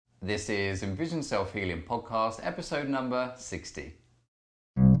This is Envision Self-Healing Podcast, episode number 60.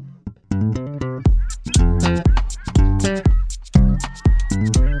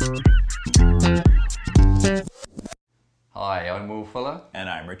 Hi, I'm Will Fuller. And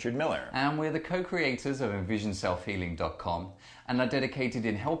I'm Richard Miller. And we're the co-creators of EnvisionSelfHealing.com and are dedicated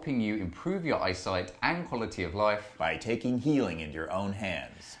in helping you improve your eyesight and quality of life By taking healing into your own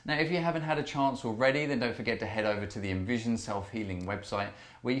hands. Now, if you haven't had a chance already, then don't forget to head over to the Envision Self-Healing website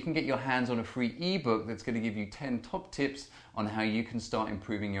where you can get your hands on a free ebook that's going to give you 10 top tips on how you can start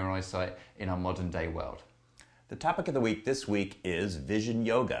improving your eyesight in our modern day world. The topic of the week this week is vision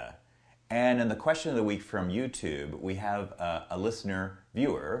yoga. And in the question of the week from YouTube, we have a listener,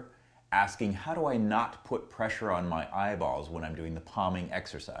 viewer, asking, how do I not put pressure on my eyeballs when I'm doing the palming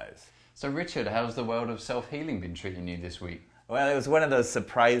exercise? So Richard, how's the world of self-healing been treating you this week? Well, it was one of those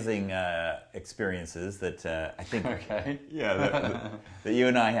surprising experiences that I think that you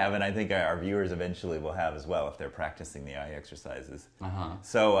and I have, and I think our viewers eventually will have as well if they're practicing the eye exercises.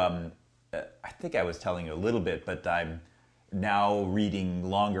 So I think I was telling you a little bit, but I'm now reading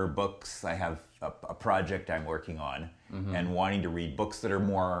longer books. I have a project I'm working on and wanting to read books that are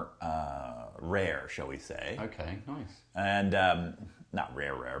more rare, shall we say. Okay, nice. And not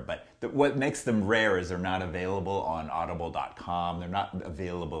rare, but what makes them rare is they're not available on audible.com. They're not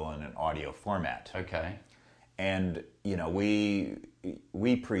available in an audio format. Okay. And, you know, we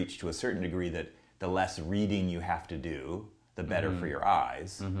preach to a certain degree that the less reading you have to do, the better for your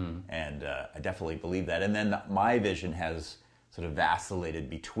eyes. And I definitely believe that. And then my vision has sort of vacillated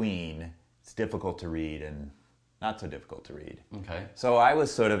between it's difficult to read and not so difficult to read. Okay. So I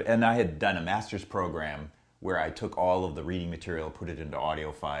was and I had done a master's program where I took all of the reading material, put it into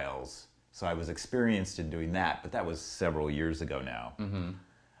audio files. So I was experienced in doing that, but that was several years ago now.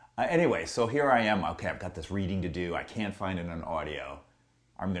 Anyway, so here I am. Okay, I've got this reading to do. I can't find it on audio.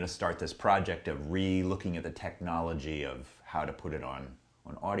 I'm going to start this project of re-looking at the technology of how to put it on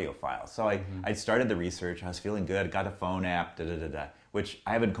audio files. So I started the research. I was feeling good. I got a phone app, which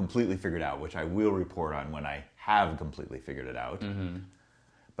I haven't completely figured out, which I will report on when I have completely figured it out.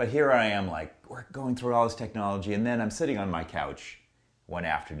 But here I am, like, we're going through all this technology, and then I'm sitting on my couch one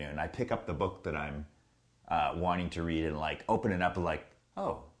afternoon. I pick up the book that I'm wanting to read and, like, open it up and, like,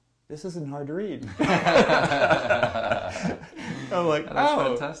 oh, this isn't hard to read. I'm like, That's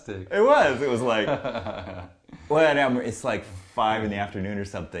fantastic. It was like, well, it's like 5 in the afternoon or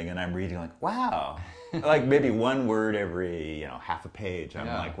something, and I'm reading like, wow. Like maybe one word every, half a page. I'm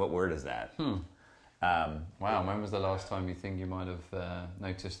like, what word is that? Wow, when was the last time you think you might have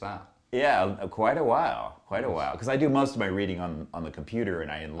noticed that? Yeah, quite a while. Because I do most of my reading on the computer,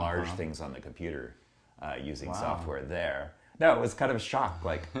 and I enlarge things on the computer using software there. No, it was kind of a shock,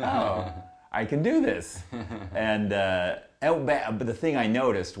 like, oh, I can do this. But the thing I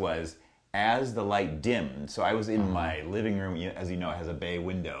noticed was, as the light dimmed, so I was in my living room, as you know, it has a bay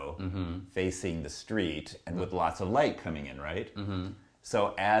window facing the street and with lots of light coming in, right?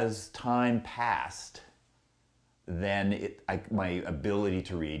 So as time passed, then my ability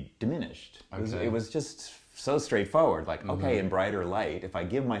to read diminished. Okay. It was just so straightforward, like, okay, in brighter light, if I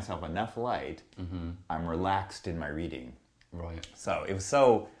give myself enough light, I'm relaxed in my reading. Right. So it was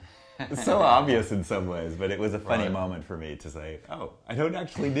so obvious in some ways, but it was a funny moment for me to say, oh, I don't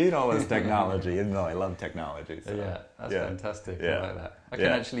actually need all this technology, even though I love technology. So, yeah, that's fantastic. Yeah. I like that. I can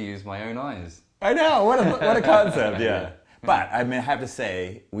actually use my own eyes. I know, what a concept, yeah. But I have to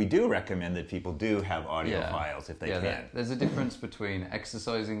say, we do recommend that people do have audio files if they can. There's a difference between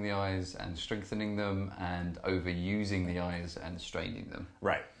exercising the eyes and strengthening them and overusing the eyes and straining them.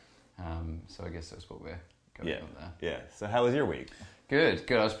 Right. So I guess that's what we're going on there. Yeah. So how was your week? Good.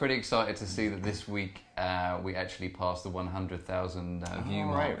 I was pretty excited to see that this week we actually passed the 100,000 view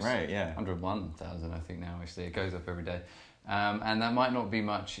marks. Right, yeah. 101,000, I think now. Actually, it goes up every day. And that might not be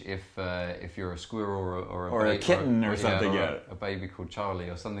much if you're a squirrel or a kitten or something, a baby called Charlie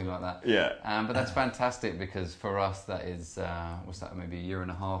or something like that. Yeah. But that's fantastic because for us that is what's that? Maybe a year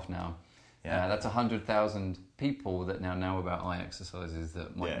and a half now. Yeah. That's 100,000 people that now know about eye exercises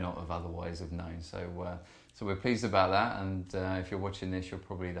that might not have otherwise have known. So we're pleased about that. And if you're watching this, you're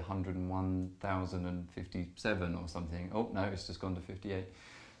probably the 101,057 or something. Oh no, it's just gone to 58.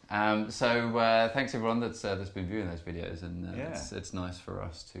 So thanks everyone that's been viewing those videos, and it's nice for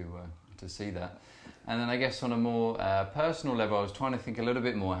us to see that. And then I guess on a more personal level, I was trying to think a little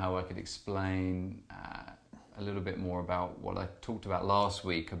bit more how I could explain a little bit more about what I talked about last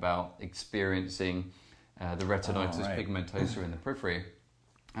week about experiencing the retinitis pigmentosa in the periphery.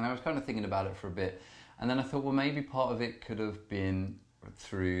 And I was kind of thinking about it for a bit, and then I thought, well, maybe part of it could have been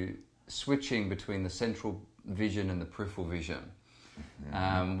through switching between the central vision and the peripheral vision.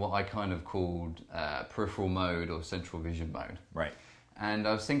 what I kind of called peripheral mode or central vision mode. Right. And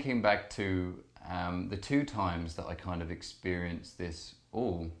I was thinking back to the 2 times that I kind of experienced this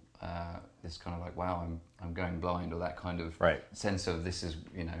this kind of like, wow, I'm going blind, or that kind of sense of this is,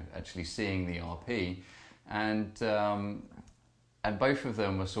 actually seeing the RP. And both of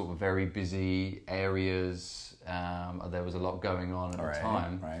them were sort of very busy areas. There was a lot going on at the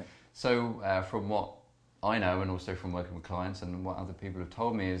time. Right. So from what I know, and also from working with clients and what other people have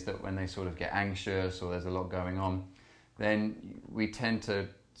told me, is that when they sort of get anxious or there's a lot going on, then we tend to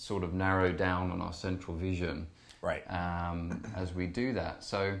sort of narrow down on our central vision as we do that.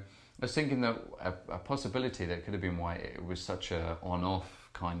 So I was thinking that a possibility that could have been why it was such a on-off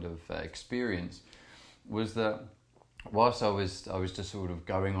kind of experience was that whilst I was just sort of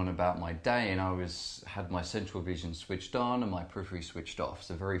going on about my day, and I had my central vision switched on and my periphery switched off,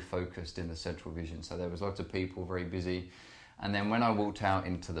 so very focused in the central vision. So there was lots of people, very busy. And then when I walked out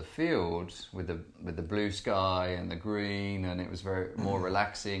into the field with the blue sky and the green, and it was very more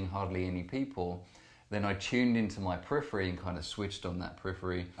relaxing, hardly any people, then I tuned into my periphery and kind of switched on that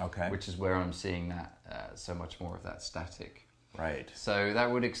periphery, which is where I'm seeing that so much more of that static. Right. So that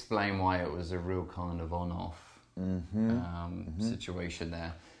would explain why it was a real kind of on-off situation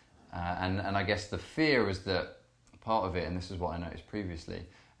there. And I guess the fear is that part of it, and this is what I noticed previously,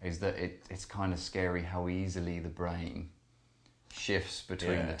 is that it's kind of scary how easily the brain shifts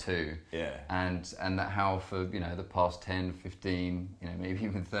between the two. Yeah. And that how for, the past 10, 15, maybe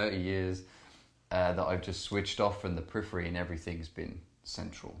even 30 years, that I've just switched off from the periphery and everything's been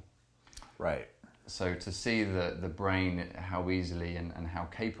central. Right. So to see the brain, how easily and how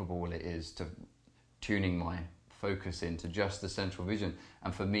capable it is to tuning my focus into just the central vision,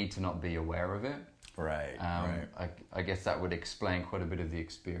 and for me to not be aware of it. Right. I guess that would explain quite a bit of the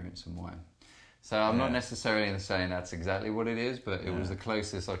experience and why. So I'm not necessarily saying that's exactly what it is, but it was the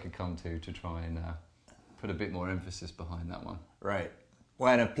closest I could come to try and put a bit more emphasis behind that one. Right.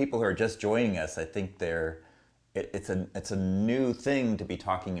 Well, and if people who are just joining us, I think it's a new thing to be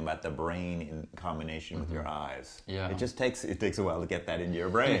talking about the brain in combination with your eyes. Yeah. It takes a while to get that into your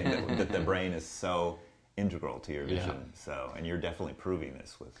brain, that the brain is so integral to your vision. Yeah. So, and you're definitely proving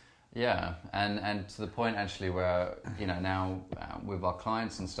this with. Yeah, and to the point actually where, now with our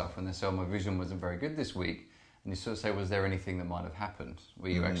clients and stuff, when they say, oh, my vision wasn't very good this week, and you sort of say, was there anything that might have happened? Were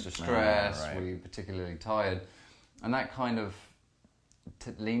you extra stressed? Were you particularly tired? And that kind of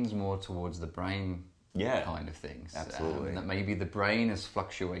leans more towards the brain kind of things. Absolutely. That maybe the brain is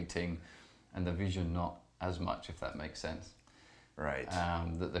fluctuating and the vision not as much, if that makes sense. Right.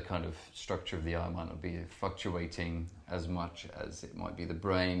 That the kind of structure of the eye might not be fluctuating as much as it might be the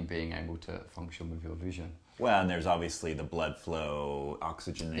brain being able to function with your vision. Well, and there's obviously the blood flow,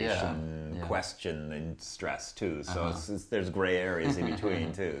 oxygenation question and stress too. So there's gray areas in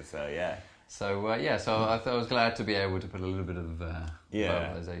between too. So yeah. So I thought I was glad to be able to put a little bit of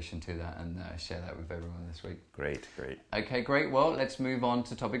verbalization to that and share that with everyone this week. Great. Okay, great. Well, let's move on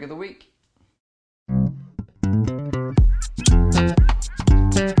to topic of the week.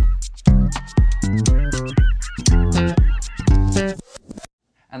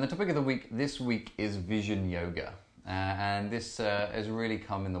 And the topic of the week this week is vision yoga. And this has really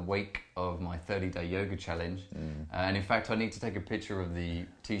come in the wake of my 30-day yoga challenge. And in fact, I need to take a picture of the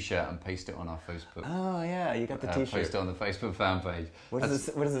t-shirt and paste it on our Facebook. Oh yeah, you got the t-shirt. Post it on the Facebook fan page. What does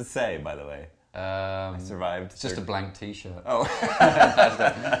it say, by the way? I survived. It's just a blank t-shirt. Oh.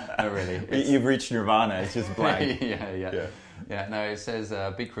 No, really. You've reached nirvana, it's just blank. Yeah, no, it says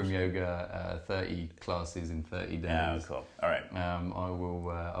Bikram Yoga 30 classes in 30 days. Yeah, cool. All right. I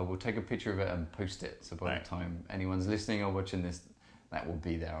will take a picture of it and post it. So by the time anyone's listening or watching this, that will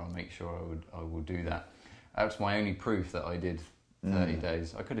be there. I'll make sure I will do that. That's my only proof that I did 30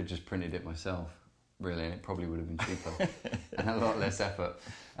 days. I could have just printed it myself, really, and it probably would have been cheaper and a lot less effort.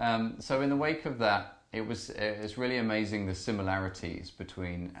 So in the wake of that, it's really amazing the similarities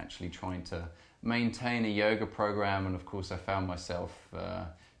between actually trying to maintain a yoga program, and of course I found myself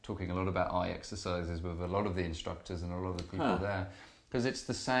talking a lot about eye exercises with a lot of the instructors and a lot of the people there, because it's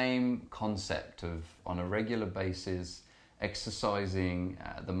the same concept of, on a regular basis, exercising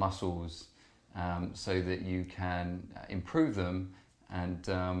the muscles so that you can improve them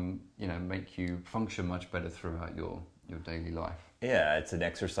and make you function much better throughout your daily life. Yeah, it's an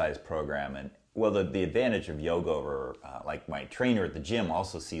exercise program, and well, the advantage of yoga over like my trainer at the gym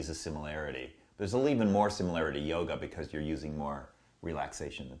also sees a similarity. There's even more similarity to yoga because you're using more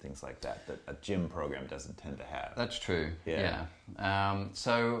relaxation and things like that a gym program doesn't tend to have. That's true. Yeah.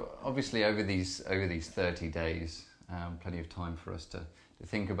 So obviously over these 30 days, plenty of time for us to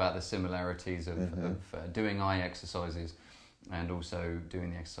think about the similarities of doing eye exercises. and also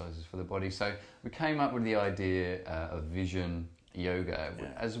doing the exercises for the body. So we came up with the idea of vision yoga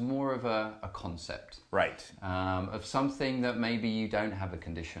as more of a concept. Right. Of something that maybe you don't have a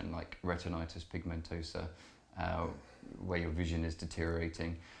condition like retinitis pigmentosa, where your vision is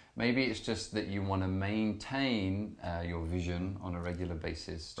deteriorating. Maybe it's just that you want to maintain your vision on a regular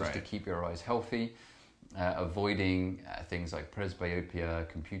basis, just to keep your eyes healthy, avoiding things like presbyopia,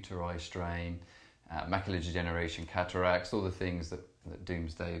 computer eye strain, macular degeneration, cataracts, all the things that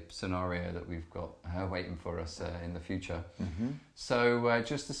doomsday scenario that we've got waiting for us in the future. So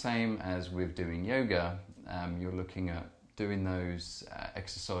just the same as with doing yoga, you're looking at doing those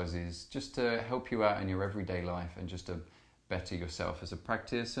exercises just to help you out in your everyday life and just to better yourself as a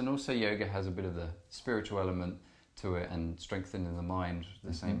practice. And also yoga has a bit of the spiritual element to it and strengthening the mind,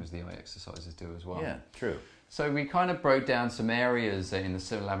 the same as the eye exercises do as well. Yeah, true. So we kind of broke down some areas in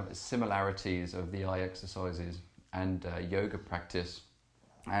the similarities of the eye exercises and yoga practice.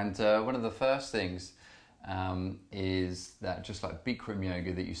 And one of the first things is that just like Bikram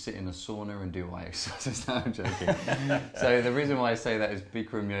yoga, that you sit in a sauna and do eye exercises. No, I'm joking. So the reason why I say that is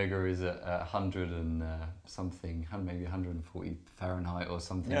Bikram yoga is at 100 and something, maybe 140 Fahrenheit or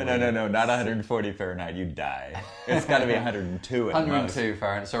something. No, not 140 Fahrenheit. You die. It's got to be 102 at 102 most.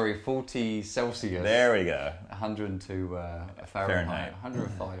 Fahrenheit. Sorry, 40 Celsius. There we go. 102 Fahrenheit.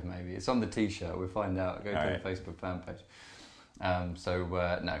 105 maybe. It's on the T-shirt. We'll find out. Go to the Facebook fan page.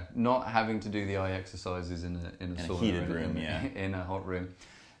 No, not having to do the eye exercises in a sauna, heated room, in a hot room.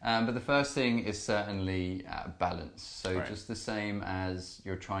 But the first thing is certainly balance. So just the same as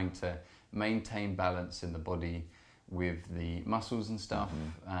you're trying to maintain balance in the body with the muscles and stuff,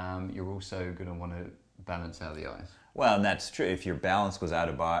 you're also going to want to balance out the eyes. Well, and that's true. If your balance was out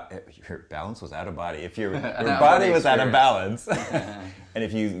of body, if your body was out of balance, and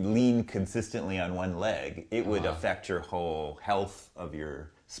if you lean consistently on one leg, it would affect your whole health of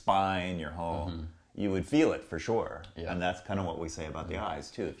your spine, your whole. You would feel it for sure. Yeah. And that's kind of what we say about the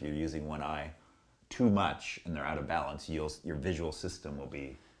eyes too. If you're using one eye too much and they're out of balance, your visual system will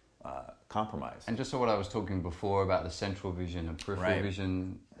be compromised. And just so what I was talking before about the central vision and peripheral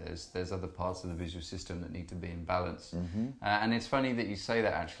vision, there's other parts of the visual system that need to be in balance. And it's funny that you say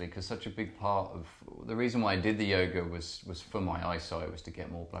that actually, because such a big part of the reason why I did the yoga was for my eyesight, was to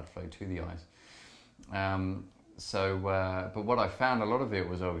get more blood flow to the eyes. But what I found, a lot of it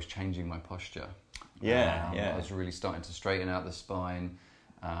was I was changing my posture. I was really starting to straighten out the spine.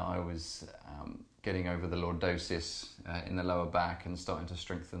 I was getting over the lordosis in the lower back and starting to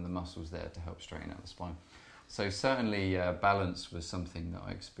strengthen the muscles there to help straighten out the spine. So certainly balance was something that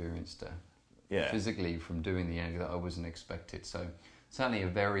I experienced physically from doing the yoga that I wasn't expected. So certainly a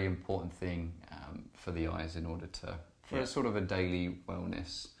very important thing for the eyes in order for a sort of a daily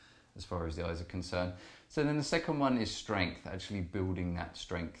wellness as far as the eyes are concerned. So then the second one is strength, actually building that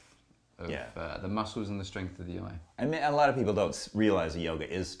strength of the muscles and the strength of the eye. I mean, a lot of people don't realize that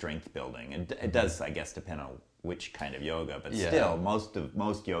yoga is strength building, and it does, I guess, depend on which kind of yoga. But still, most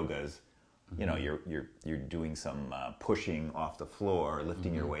yogas, you know, you're doing some pushing off the floor,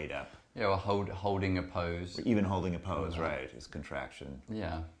 lifting your weight up. Yeah, or holding a pose. Or even holding a pose, right? Is contraction.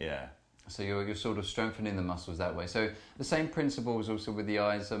 Yeah. So you're sort of strengthening the muscles that way. So the same principles also with the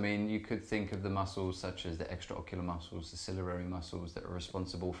eyes. I mean, you could think of the muscles such as the extraocular muscles, the ciliary muscles that are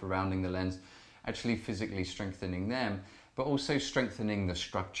responsible for rounding the lens, actually physically strengthening them, but also strengthening the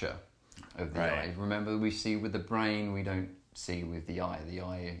structure of the eye. Remember, we see with the brain, we don't see with the eye. The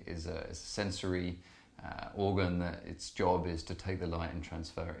eye is a sensory organ that its job is to take the light and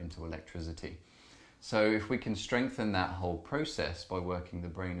transfer it into electricity. So if we can strengthen that whole process by working the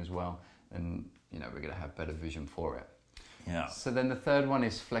brain as well, then we're going to have better vision for it. Yeah. So then the third one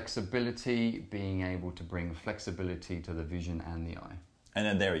is flexibility, being able to bring flexibility to the vision and the eye. And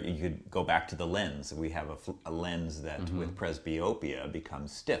then there you could go back to the lens. We have a lens that with presbyopia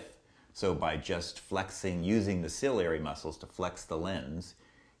becomes stiff. So by just flexing, using the ciliary muscles to flex the lens,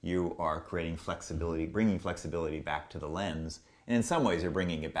 you are creating flexibility, bringing flexibility back to the lens. And in some ways, you're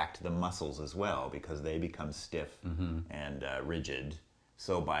bringing it back to the muscles as well, because they become stiff and rigid.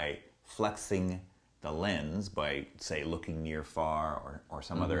 So by flexing the lens, by, say, looking near far or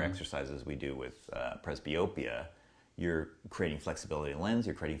some other exercises we do with presbyopia, you're creating flexibility in the lens,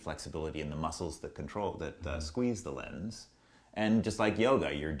 you're creating flexibility in the muscles that squeeze the lens. And just like yoga,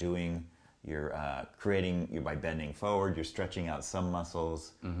 by bending forward, you're stretching out some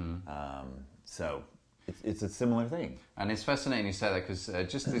muscles. So it's a similar thing. And it's fascinating you say that, because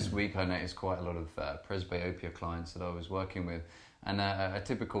just this week I noticed quite a lot of presbyopia clients that I was working with. And a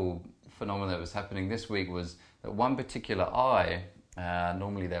typical phenomenon that was happening this week was that one particular eye,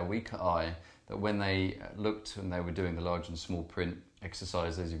 normally their weaker eye, that when they looked and they were doing the large and small print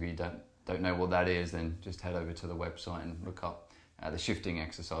exercise, those of you who don't know what that is, then just head over to the website and look up the shifting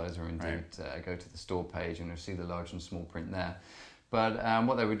exercise, or indeed go to the store page and you'll see the large and small print there. But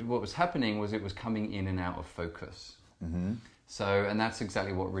what was happening was it was coming in and out of focus. Mm-hmm. So, and that's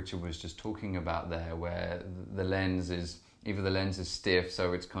exactly what Richard was just talking about there, where the lens is stiff,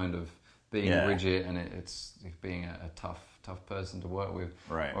 so it's kind of being rigid, and it's being a tough person to work with,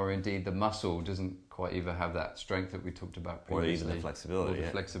 or indeed the muscle doesn't quite either have that strength that we talked about previously, or even the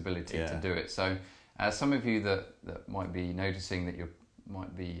flexibility, to do it. So some of you that might be noticing that you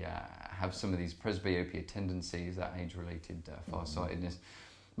might be have some of these presbyopia tendencies, that age-related farsightedness,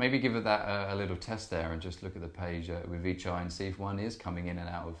 maybe give it that a little test there and just look at the page with each eye and see if one is coming in and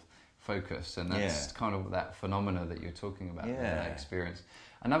out of focus, and that's kind of that phenomena that you're talking about, that experience.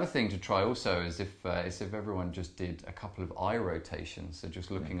 Another thing to try also is if everyone just did a couple of eye rotations, so just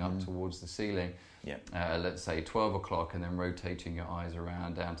looking up towards the ceiling, let's say 12 o'clock, and then rotating your eyes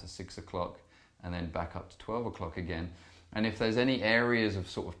around down to 6 o'clock, and then back up to 12 o'clock again. And if there's any areas of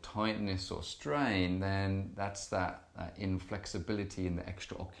sort of tightness or strain, then that's that inflexibility in the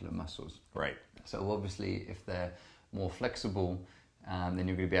extraocular muscles. Right. So obviously if they're more flexible, then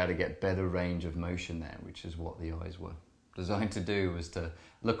you're going to be able to get better range of motion there, which is what the eyes were designed to do, was to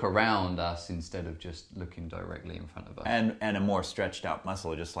look around us instead of just looking directly in front of us. And a more stretched out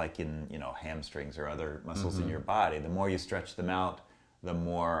muscle, just like in hamstrings or other muscles in your body, the more you stretch them out, the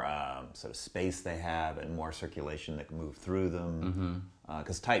more sort of space they have and more circulation that can move through them.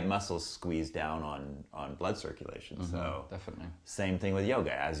 Because tight muscles squeeze down on blood circulation. So definitely. Same thing with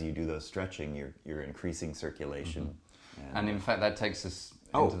yoga. As you do those stretching, you're increasing circulation. And in fact, that takes us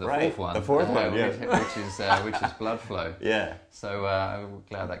into the fourth one. The fourth one, which is blood flow. Yeah. So I'm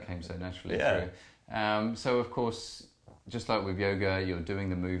glad that came so naturally through. So of course, just like with yoga, you're doing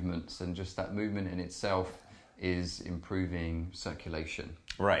the movements, and just that movement in itself is improving circulation.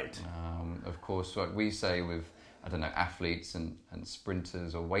 Right. Of course, like we say with, athletes and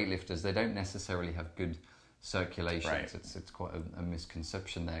sprinters or weightlifters, they don't necessarily have good circulation. Right. It's quite a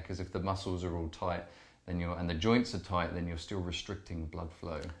misconception there, because if the muscles are all tight, and the joints are tight, then you're still restricting blood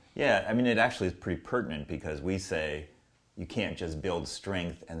flow. Yeah, I mean, it actually is pretty pertinent, because we say you can't just build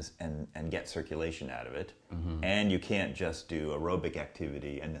strength and get circulation out of it, and you can't just do aerobic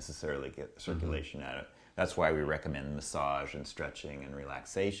activity and necessarily get circulation out of it. That's why we recommend massage and stretching and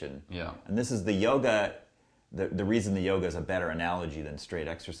relaxation. Yeah. And this is the yoga, the reason the yoga is a better analogy than straight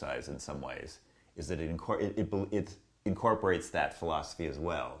exercise in some ways, is that it incorporates that philosophy as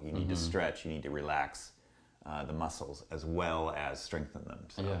well. You need to stretch, you need to relax the muscles as well as strengthen them.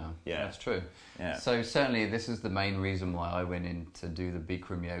 So, yeah, that's true. Yeah. So certainly this is the main reason why I went in to do the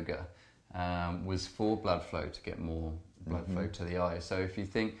Bikram yoga, was for blood flow, to get more blood flow to the eye. So if you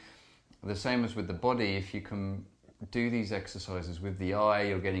think, the same as with the body, if you can do these exercises with the eye,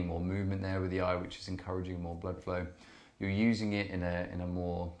 you're getting more movement there with the eye, which is encouraging more blood flow. You're using it in a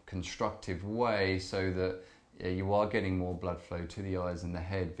more constructive way, so that you are getting more blood flow to the eyes and the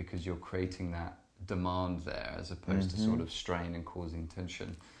head, because you're creating that demand there, as opposed to sort of strain and causing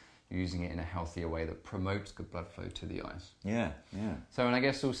tension. You're using it in a healthier way that promotes good blood flow to the eyes. Yeah. So, and I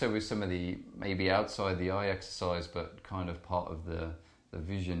guess also with some of the, maybe outside the eye exercise, but kind of part of the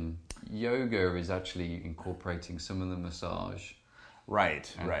vision, yoga is actually incorporating some of the massage. Right.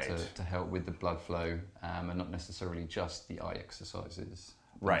 To help with the blood flow, and not necessarily just the eye exercises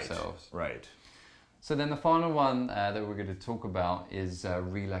themselves. Right. So then the final one that we're going to talk about is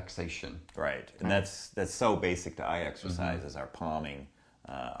relaxation. Right, and that's so basic to eye exercise, as our palming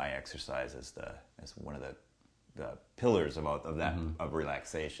eye exercise is one of the pillars of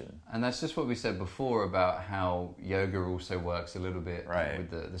relaxation. And that's just what we said before about how yoga also works a little bit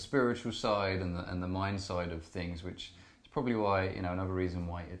with the spiritual side and the mind side of things, which is probably why, another reason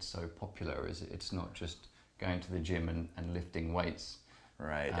why it's so popular is it's not just going to the gym and lifting weights.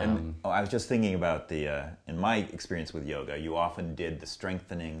 Right, and I was just thinking about in my experience with yoga, you often did the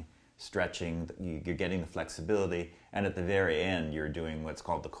strengthening, stretching, you're getting the flexibility, and at the very end, you're doing what's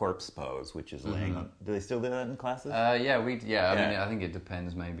called the corpse pose, which is laying on. Do they still do that in classes? I mean, I think it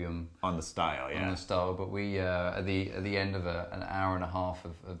depends maybe on the style. Yeah, on the style. But we at the end of an hour and a half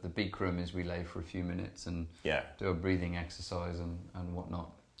of the Bikram is we lay for a few minutes and do a breathing exercise and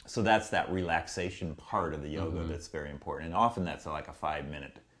whatnot. So that's that relaxation part of the yoga that's very important, and often that's like a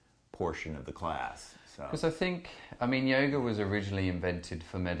 5-minute portion of the class. Because I think, yoga was originally invented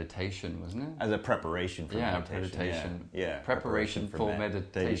for meditation, wasn't it? As a preparation for meditation. Yeah, preparation for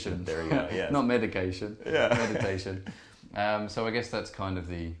meditation. There you go, yes. Not medication, yeah. meditation. So I guess that's kind of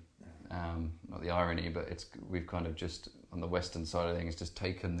the, not the irony, but we've kind of just, on the Western side of things, just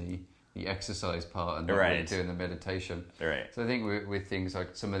taken the the exercise part and not really doing the meditation. Right. So I think with things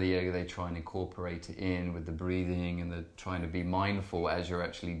like some of the yoga, they try and incorporate it in with the breathing, and they're trying to be mindful as you're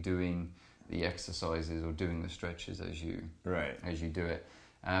actually doing the exercises or doing the stretches as you do it.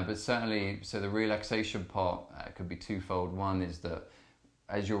 But certainly, so the relaxation part could be twofold. One is that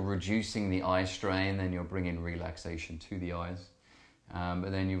as you're reducing the eye strain, then you're bringing relaxation to the eyes.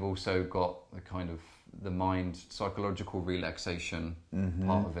 But then you've also got the kind of the mind psychological relaxation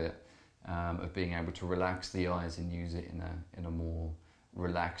part of it, of being able to relax the eyes and use it in a more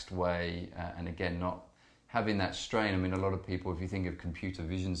relaxed way, and again not having that strain. I mean, a lot of people, if you think of computer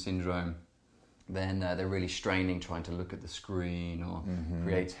vision syndrome, then they're really straining trying to look at the screen, or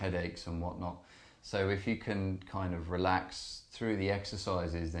creates headaches and whatnot. So if you can kind of relax through the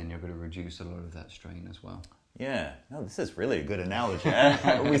exercises, then you're going to reduce a lot of that strain as well. Yeah, no, this is really a good analogy.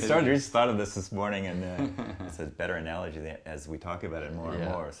 We just thought of this morning, and it's a better analogy as we talk about it more and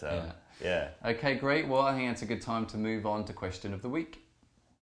more. So, yeah. Okay, great. Well, I think that's a good time to move on to question of the week.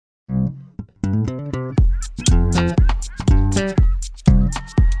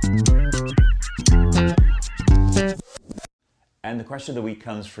 And the question of the week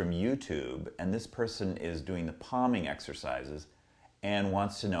comes from YouTube, and this person is doing the palming exercises and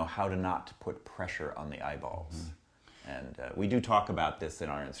wants to know how to not to put pressure on the eyeballs. And we do talk about this in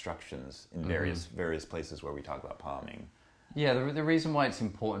our instructions in various places where we talk about palming. Yeah, the reason why it's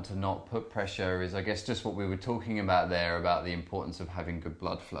important to not put pressure is, I guess, just what we were talking about there, about the importance of having good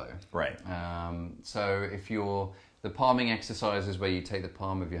blood flow. Right. So if the palming exercise is where you take the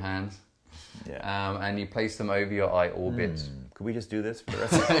palm of your hands, and you place them over your eye orbit. Could we just do this for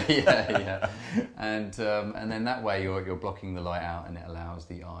us? Yeah. And then that way you're blocking the light out, and it allows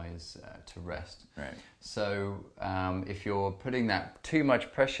the eyes to rest. Right. So if you're putting that too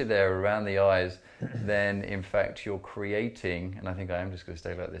much pressure there around the eyes, then in fact you're creating, and I think I am just going to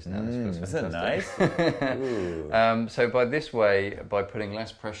stay like this now. This feels nice. So by putting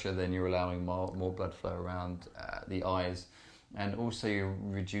less pressure, then you're allowing more blood flow around the eyes. And also you're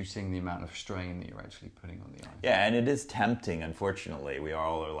reducing the amount of strain that you're actually putting on the eyes. Yeah, and it is tempting, unfortunately. We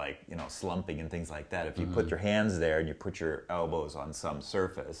all are like, slumping and things like that. If you put your hands there and you put your elbows on some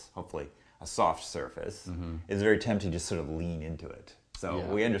surface, hopefully a soft surface, it's very tempting to just sort of lean into it. So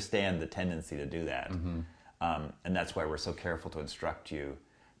we understand the tendency to do that. And that's why we're so careful to instruct you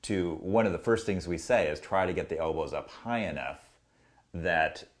to, one of the first things we say is try to get the elbows up high enough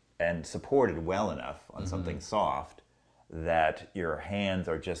and supported well enough on something soft, that your hands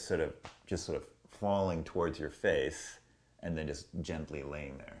are just sort of falling towards your face, and then just gently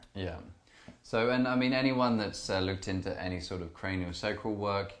laying there. Yeah. So, and I mean, anyone that's looked into any sort of craniosacral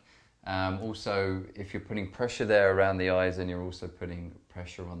work, also, if you're putting pressure there around the eyes, then you're also putting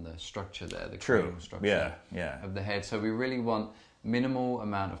pressure on the structure there, the cranial structure of the head. So we really want minimal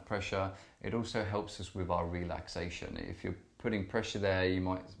amount of pressure. It also helps us with our relaxation. If you're putting pressure there, you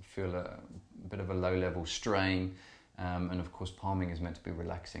might feel a bit of a low-level strain. And of course, palming is meant to be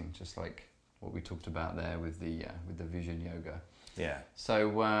relaxing, just like what we talked about there with the vision yoga. Yeah.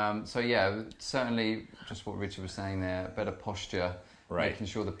 So certainly, just what Richard was saying there, better posture, making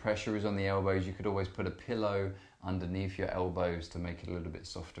sure the pressure is on the elbows. You could always put a pillow underneath your elbows to make it a little bit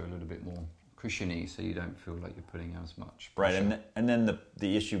softer, a little bit more cushiony, so you don't feel like you're putting as much pressure. Right, and then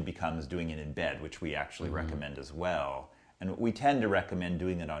the issue becomes doing it in bed, which we actually recommend as well. And we tend to recommend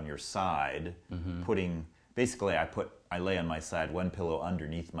doing it on your side, Basically, I lay on my side, one pillow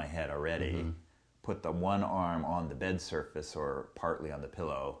underneath my head already, put the one arm on the bed surface or partly on the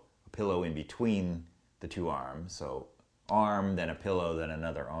pillow, a pillow in between the two arms, so arm, then a pillow, then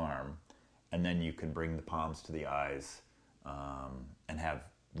another arm, and then you can bring the palms to the eyes and have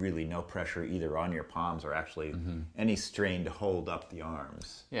really no pressure either on your palms or actually any strain to hold up the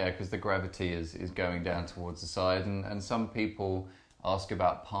arms. Yeah, because the gravity is going down towards the side, and some people ask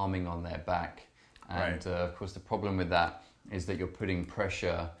about palming on their back. And of course, the problem with that is that you're putting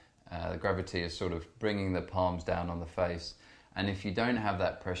pressure. The gravity is sort of bringing the palms down on the face. And if you don't have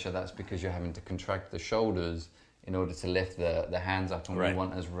that pressure, that's because you're having to contract the shoulders in order to lift the hands up. And we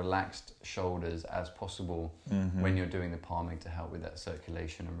want as relaxed shoulders as possible when you're doing the palming to help with that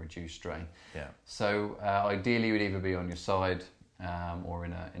circulation and reduce strain. Yeah. So ideally, you would either be on your side or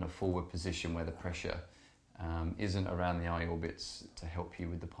in a forward position where the pressure isn't around the eye orbits to help you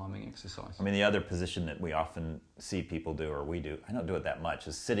with the palming exercise. I mean, the other position that we often see people do, or we do, I don't do it that much,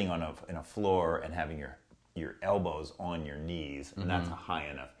 is sitting on a floor and having your elbows on your knees, and that's a high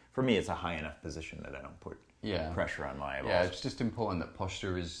enough. For me, it's a high enough position that I don't put pressure on my eyeballs. Yeah, it's just important that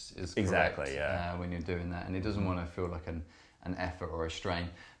posture is correct when you're doing that, and it doesn't want to feel like an effort or a strain.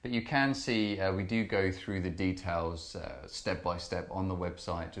 But you can see we do go through the details step by step on the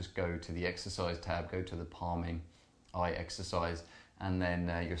website. Just go to the exercise tab, go to the palming eye exercise, and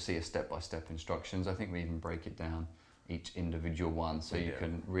then you'll see a step-by-step instructions. I think we even break it down each individual one, so you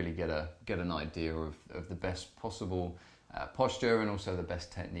can really get an idea of the best possible posture and also the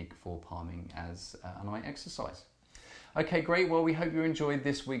best technique for palming as an eye exercise. Okay, great. Well, we hope you enjoyed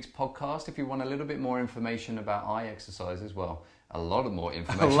this week's podcast. If you want a little bit more information about eye exercises, well, a lot of more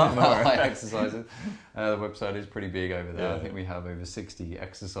information about eye exercises. The website is pretty big over there. I think we have over 60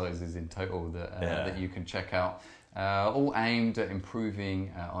 exercises in total that you can check out. All aimed at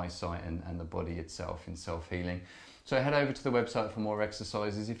improving eyesight and the body itself in self-healing. So head over to the website for more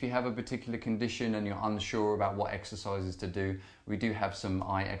exercises. If you have a particular condition and you're unsure about what exercises to do, we do have some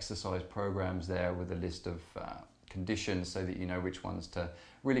eye exercise programs there with a list of conditions so that you know which ones to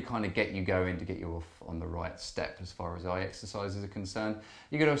really kind of get you going, to get you off on the right step as far as eye exercises are concerned.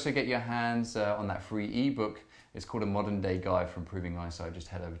 You could also get your hands on that free ebook. It's called A Modern Day Guide for Improving Eyesight. Just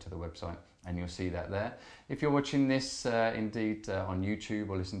head over to the website and you'll see that there. If you're watching this on YouTube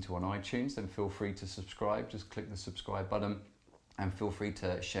or listening to on iTunes, then feel free to subscribe. Just click the subscribe button and feel free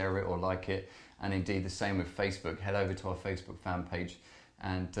to share it or like it. And indeed the same with Facebook. Head over to our Facebook fan page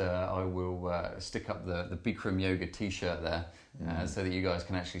and I will stick up the Bikram Yoga t-shirt there so that you guys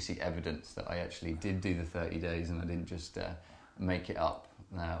can actually see evidence that I actually did do the 30 days and I didn't just make it up.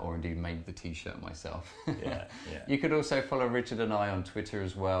 Or indeed make the t-shirt myself. You could also follow Richard and I on Twitter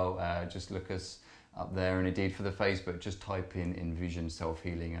as well. Just look us up there, and indeed for the Facebook, just type in Envision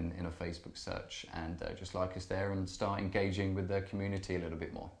Self-Healing and in a Facebook search, and just like us there and start engaging with the community a little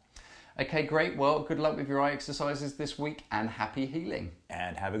bit more. Okay, great. Well, good luck with your eye exercises this week and happy healing.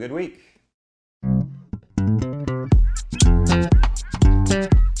 And have a good week.